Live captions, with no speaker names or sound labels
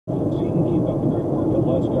can keep up the great work at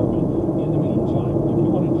Less Government. In the meantime, if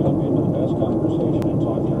you want to jump into the best conversation and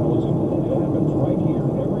talk journalism, it happens right here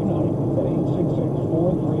every night at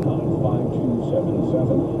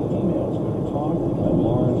 866-439-5277. Emails go to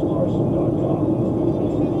talk@lawrencelarson.com.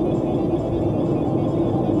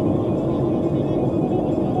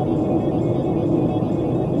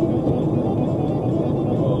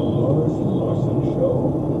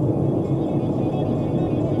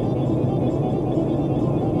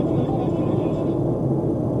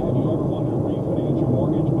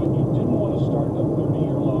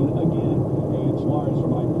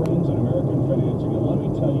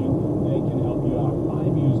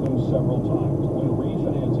 Several times. When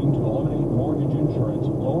refinancing to eliminate mortgage insurance,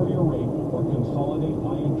 lower your rate, or consolidate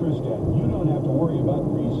high-interest debt, you don't have to worry about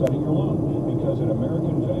resetting your loan, because at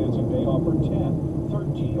American Financing they offer 10,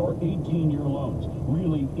 13, or 18-year loans.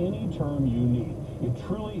 Really any term you need. It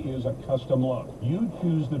truly is a custom loan. You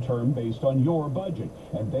choose the term based on your budget,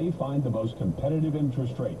 and they find the most competitive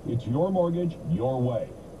interest rate. It's your mortgage, your way.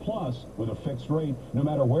 Plus, with a fixed rate, no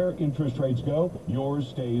matter where interest rates go, yours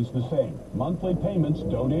stays the same. Monthly payments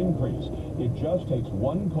don't increase. It just takes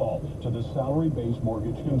one call to the salary-based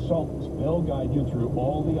mortgage consultants. They'll guide you through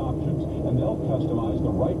all the options, and they'll customize the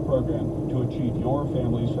right program to achieve your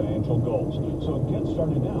family's financial goals. So get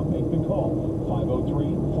started now. Make the call.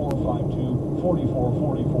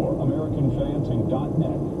 503-452-4444.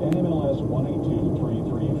 AmericanFinancing.net. NMLS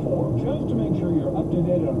 182334. Just to make sure you're up to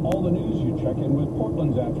date on all the news, you check in with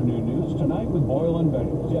Portland's Afternoon News tonight with Boyle and Betty.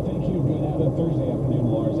 Yeah, thank you. Good Thursday afternoon,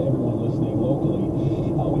 Lars. Everyone listening locally.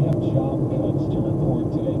 We have job cuts to report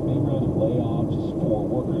today. Big round of layoffs for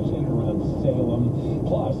workers in and around Salem.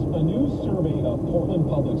 Plus, a new survey of Portland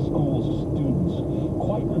Public Schools students.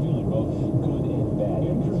 Quite revealing, both good and bad.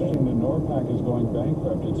 Interesting that NORPAC is going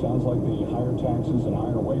bankrupt. It sounds like the higher taxes and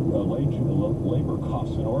higher labor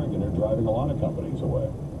costs in Oregon are driving a lot of companies away.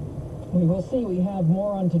 We will see. We have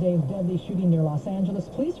more on today's deadly shooting near Los Angeles.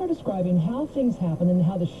 Police are describing how things happened and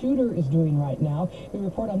how the shooter is doing right now. We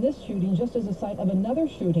report on this shooting just as the site of another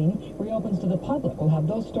shooting reopens to the public. We'll have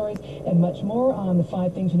those stories and much more on the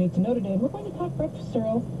 5 things you need to know today. And we're going to talk breakfast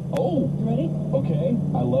cereal. Oh! You ready? Okay.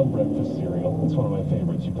 I love breakfast cereal. It's one of my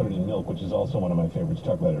favorites. You put it in milk, which is also one of my favorites.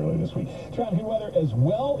 Talked about it earlier this week. Traffic weather as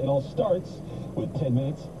well. It all starts with 10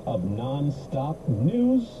 minutes of non-stop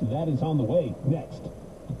news. That is on the way next.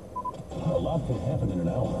 A lot can happen in an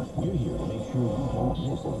hour. We're here to make sure you don't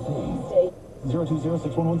miss a thing.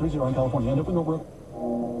 020-61130 in California. And open over.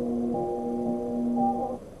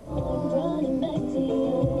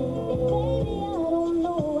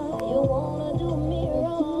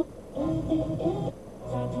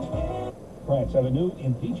 France have a new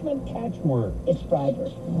impeachment catchword. It's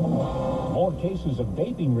bribery. More cases of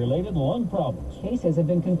vaping-related lung problems. Cases have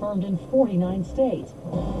been confirmed in 49 states.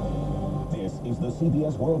 This is the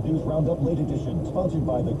CBS World News Roundup Late Edition, sponsored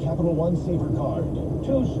by the Capital One Saver Card.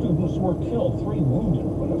 2 students were killed, 3 wounded,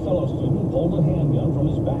 when a fellow student pulled a handgun from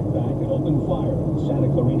his backpack and opened fire in Santa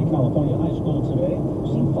Clarita, California High School today.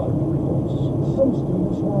 See Father reports. Some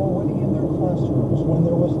students were already in their classrooms when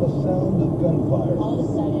there was the sound of gunfire. All of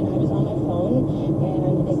a sudden, I was on my phone,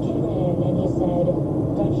 and this kid ran in, and he said,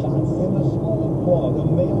 gunshots. In the school of Quad, a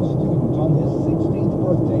male student on his 16th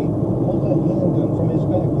birthday pulled a handgun from his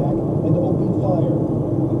backpack and opened fire.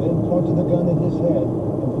 He then pointed the gun at his head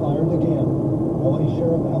and fired again. Hawaii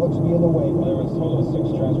Sheriff Alex Villanueva. There was a total of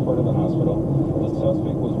 6 transported to the hospital. The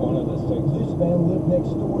suspect was one of the 6. This man lived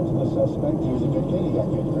next door to the suspect. He was a good kid. He got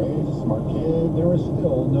good grades, a smart kid. There is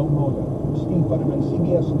still no motive. Steve Futterman,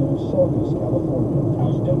 CBS News, Saugus, California.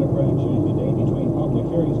 House Democrats used the day between public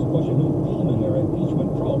hearings to push a new theme in their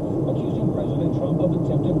impeachment probe, accusing President Trump of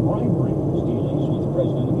attempted bribery, dealings with the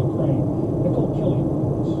president of Ukraine. Nicole Killian.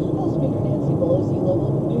 House Speaker Nancy Pelosi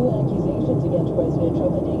leveled new accusations against President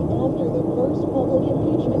Trump a day after the first public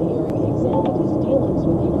impeachment hearing examined his dealings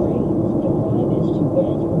with Ukraine. The bribe is to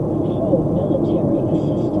grant or withhold military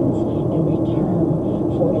assistance in return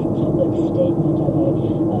for a public statement of a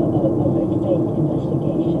fake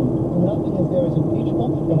investigation. Nothing is there is impeachable,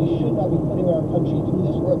 and we should not be putting our country through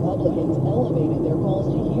this. Republicans elevated their calls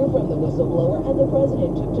to hear from the whistleblower, and the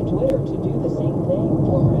president took to Twitter to do the same thing.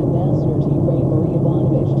 Former ambassador to Ukraine, Marie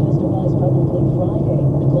Ivanovich, testifies publicly Friday.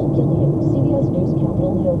 Nicole Killian, CBS News,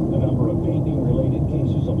 Capitol Hill. The number of vaping-related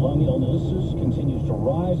cases of lung illnesses continues to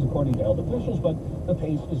rise, according to health officials, but the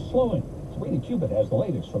pace is slowing. Sabrina Cubitt has the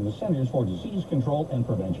latest from the Centers for Disease Control and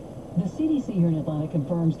Prevention. The CDC here in Atlanta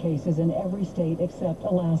confirms cases in every state except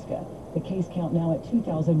Alaska. The case count now at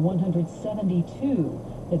 2,172.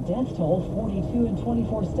 The death toll, 42 in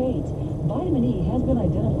 24 states. Vitamin E has been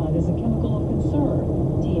identified as a chemical of concern.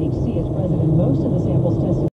 THC is present in most of the samples tested.